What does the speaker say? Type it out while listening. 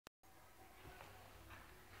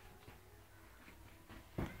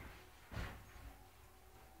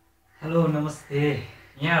Hello नमस्ते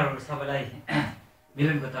यहाँहरु सबैलाई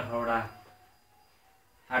मिलनको तर्फबाट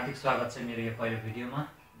हार्दिक स्वागत छ मेरो यो पहिलो भिडियोमा।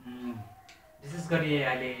 विशेष गरी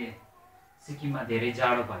अहिले सिक्किममा धेरै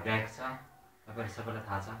जाडो भइरहेको छ, तपाईहरु सबैलाई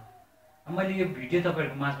थाहा छ। मैले यो भिडियो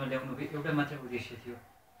तपाईहरुको माझमा ल्याउनुको एउटा मात्र उद्देश्य थियो।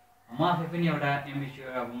 म आफै पनि एउटा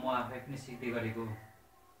एमेच्योर, म आफै पनि सिक्दै गरेको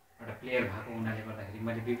एउटा प्लेयर भएको हुनाले गर्दाखेरि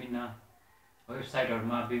मैले विभिन्न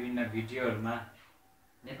वेबसाइटहरुमा विभिन्न भिडियोहरुमा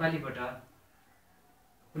नेपालीबाट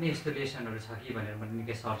कुनै यस्तो लेसनहरु छ कि भनेर मैले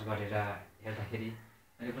निकै सर्च गरेर हेर्दाखेरि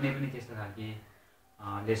मैले कुनै पनि त्यस्तो खालको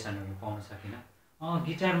लेसनहरु पाउन सकिन।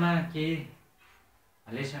 गिटारमा केही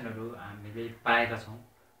लेसनहरु हामीले पाएका छौं,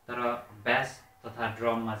 तर बेस तथा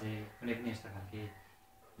ड्रममा चाहिँ कुनै पनि यस्तो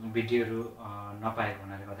खालको भिडियोहरु नपाएको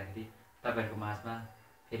हुनाले गर्दाखेरि तपाईहरुको माझमा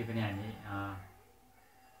फेरि पनि हामी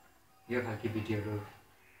यो खालको भिडियोहरु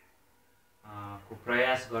को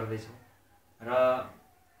प्रयास गर्दैछौं। र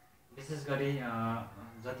विशेष गरी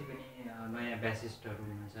जति पनि नयाँ ब्यासिस्टहरु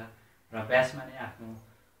हुनुहुन्छ र ब्यासमा नै आफ्नो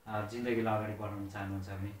जिन्दगीलाई अगाडि बढाउन चाहनुहुन्छ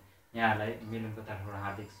भने यहाँलाई मिलनको तर्फबाट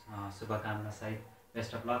हार्दिक शुभकामना सहित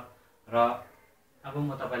बेस्ट अफ लक। र अब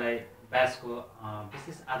म तपाईलाई ब्यासको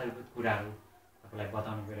विशेष आधारभूत कुराहरु तपाईलाई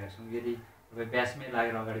बताउन गइरहेको छु। यदि तपाई ब्यासमै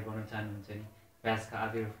लागेर अगाडि बढ्न चाहनुहुन्छ भने ब्यासका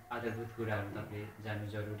आधारभूत कुराहरु तपाईले जान्नु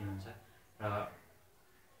जरुरी हुन्छ। र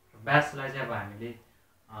ब्यासलाई चाहिँ अब हामीले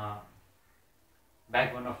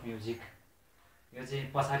ब्याकबोन अफ म्युजिक, यो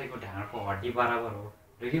चाहिँ पछाडिको ढाडको हड्डी बराबर हो।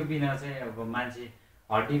 र यो बिना चाहिँ अब मान्छे,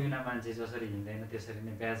 हड्डी बिना मान्छे जसरी हिँड्दैन त्यसरी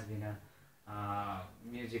नै ब्यास बिना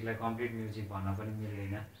म्युजिकलाई कम्प्लिट म्युजिक भन्न पनि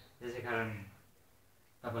मिल्दैन। त्यसै कारण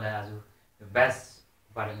तपाईलाई आज यो ब्यास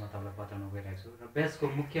बारेमा तपाईलाई बताउन गइरहेको छु। र ब्यासको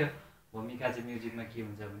मुख्य भूमिका चाहिँ म्युजिकमा के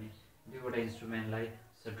हुन्छ भने दुईवटा इन्स्ट्रुमेन्टलाई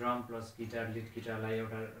ड्रम प्लस गिटार, लिड गिटारलाई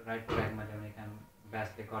एउटा राइट ट्र्याकमा ल्याउने काम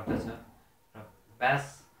ब्यासले गर्दछ। र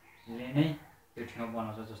ब्यासले नै त्यो ठाउँ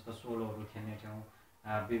बनाउँछ, जस्तो सोलोहरु खेल्ने ठाउँ,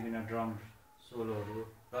 विभिन्न ड्रम सोलोहरु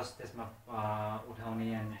प्लस त्यसमा उठाउने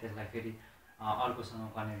अनि त्यसलाई फेरि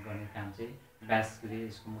अर्कोसँग कनेक्ट गर्ने काम चाहिँ ब्यासले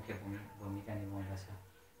यसको मुख्य भूमिका निभाउँदछ।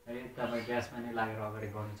 र यदि तपाई ब्यासमा नै लागेर अगाडि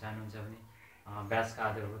बढ्न चाहनुहुन्छ भने ब्यासका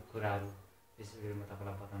आधारभूत कुराहरु विशेष गरी म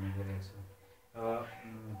तपाईलाई बताउन गइरहेको छु। र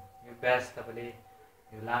यो ब्यास तपाईले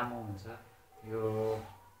यो लामो हुन्छ, यो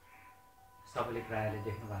सबैले प्रायले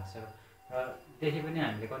देख्नु भएको छ। र देखि पनि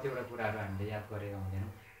हामीले कतिवटा कुराहरु हामीले याद गरेका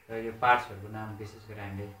हुँदैनौँ। र यो पार्ट्सहरुको नाम विशेष गरी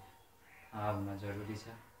हामीले हुन जरुरी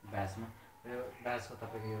छ ब्यासमा। र यो ब्यासको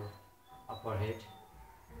तपाईको यो अप्पर हेड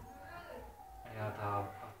अथवा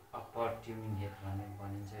अप्पर ट्युनिङ हेड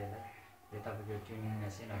भनिन्छ यसलाई। यो तपाईको ट्युनिङ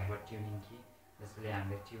मेसिन अथवा ट्युनिङ की, जसले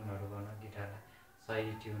हामीले ट्युनहरु गर्न गिटारलाई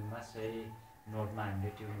सही ट्युनमा सही नोटमा हामीले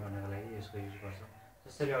ट्युन गर्नको लागि यसको युज गर्छौं।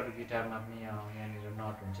 जसरी अरु गिटारमा पनि यहाँनिर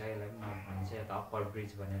नट हुन्छ, यसलाई पनि नट भनिन्छ या त अप्पर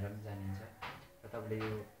ब्रिज भनेर पनि जानिन्छ। र तपाईले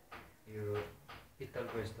यो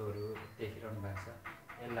पित्तलको यस्तोहरु देखिरहनु भएको छ,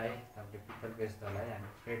 यसलाई तपाईले पित्तलको यस्तोलाई हामी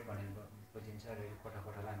फ्रेट भनेर बुझिन्छ। र यो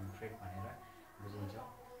कोठालाई हामी फ्रेट भनेर बुझिन्छौं।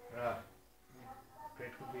 र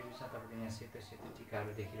फ्रेटको बिचमा तपाईले यहाँ सेतो सेतो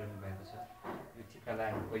टिकाहरु देखिरहनु भएको छ। यो टिकालाई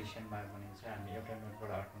हामी पोजिसन मार्क भनिन्छ। हामी एउटा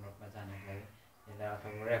नोटबाट अर्को नोटमा जानको लागि यसलाई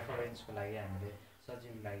अथवा रेफरेन्सको लागि हामीले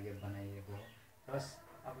सजिलो लागि यो बनाइएको हो। प्लस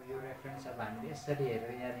अब यो रेफरेन्स अब हामीले यसरी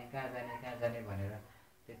हेरेर यहाँ कहाँ जाने भनेर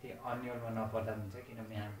त्यति अन्यलमा नपर्दा हुन्छ,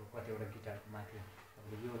 किनभने हाम्रो कतिवटा गिटारको माथि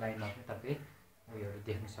तपाईले यो लाइनमा पनि तपाई उयोहरु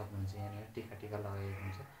देख्न सक्नुहुन्छ, यहाँ टिका लगाएको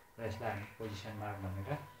हुन्छ। र यसलाई हामी पोजिसन मार्क भनेर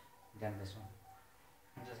जान्दछौं।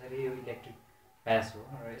 जसरी यो इलेक्ट्रिक ब्यास हो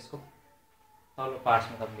र यसको तल्लो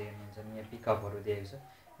पार्ट्समा तपाईले हेर्नुहुन्छ नि यहाँ पिकअपहरु दिएको छ,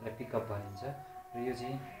 यसलाई पिकअप भनिन्छ। र यो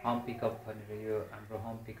चाहिँ होम पिकअप भनेर यो हाम्रो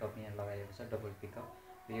होम पिकअप यहाँ लगाएको छ, डबल पिकअप।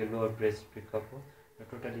 र यो लोअर ब्रेस पिकअप हो। र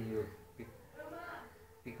टोटली यो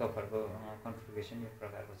पिकअपहरुको कन्फिगरेसन यो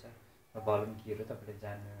प्रकारको छ। र भोल्युम कीहरु तपाईले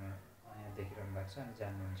जान्नु यहाँ देखिरहनु भएको छ अनि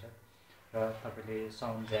जान्नुहुन्छ। र तपाईले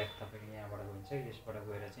साउन्ड ज्याक तपाईको यहाँबाट गइन्छ, यसबाट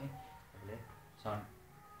गएर चाहिँ तपाईले साउन्ड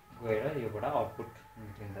गएर योबाट आउटपुट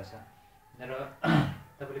निक्लिँदछ। र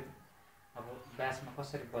तपाईले अब ब्यासमा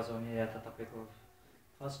कसरी बजाउने या त तपाईको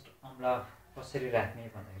फर्स्ट अम्ला कसरी राख्ने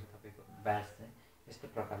भन्दाखेरि तपाईको ब्यास चाहिँ यस्तो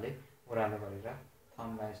प्रकारले ओरालो गरेर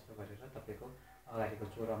थम्बलाई यस्तो गरेर तपाईको अगाडिको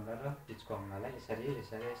चोर अम्ला र बिचको अम्लालाई यसरी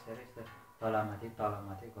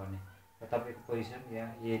तलमाथि गर्ने। र तपाईको पोजिसन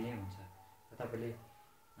यहाँ यही नै हुन्छ। र तपाईले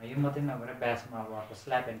यो मात्रै नभएर ब्यासमा अब अर्को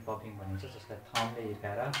स्ल्याप एन्ड पपिङ भनिन्छ, जसलाई थम्बले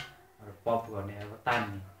हिर्काएर पप गर्ने अब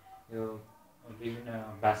तान्ने, यो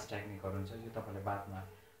विभिन्न ब्यास टेक्निकहरु हुन्छ। यो तपाईलाई बादमा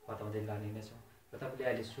बताउँदै लाने नै छौं। र तपाईले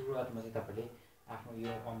अहिले सुरुवातमा चाहिँ तपाईले आफ्नो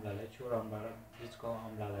यो अम्लालाई, चोर अम्ला र बिचको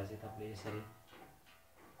अम्लालाई चाहिँ तपाईले यसरी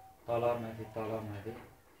तलमाथि तान्ने,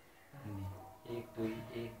 1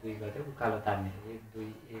 2 गर्दै उकालो तान्ने, 1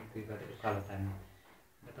 2 गर्दै उकालो तान्ने।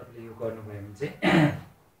 र तपाईले यो गर्नुभयो भने चाहिँ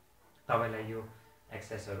तपाईलाई यो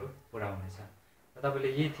एक्सरसाइजहरु पुरा हुनेछ। र तपाईँले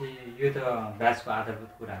यही थिए, यो त ब्याचको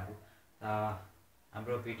आधारभूत कुराहरू।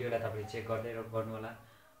 हाम्रो भिडियोलाई तपाईँले चेक गर्दै गर्नु होला।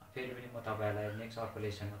 फेरि पनि म तपाईँहरूलाई नेक्स्ट अर्को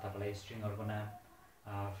लेसनमा तपाईँलाई स्ट्रिङहरूको नाम,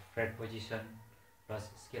 फ्रेट पोजिसन प्लस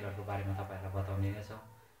स्केलहरूको बारेमा तपाईँहरूलाई बताउने नै छौँ।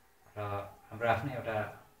 र हाम्रो आफ्नै एउटा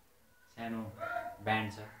सानो ब्यान्ड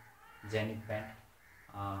छ, जेनिक ब्यान्ड,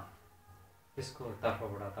 त्यसको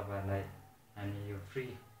तर्फबाट तपाईँहरूलाई हामी यो फ्री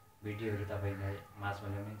भिडियोहरू तपाईँलाई माझमा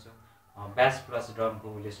ल्याउनेछौँ। ब्यास प्लस ड्रमको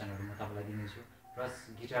लेसनहरू म तपाईँलाई दिनेछु, प्लस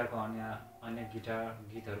गिटारको अन्य गिटार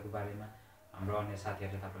गीतहरूको बारेमा हाम्रो अन्य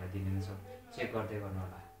साथीहरूले तपाईँलाई दिनेछौँ। चेक गर्दै गर्नु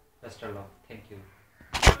होला। Best of lock, thank you.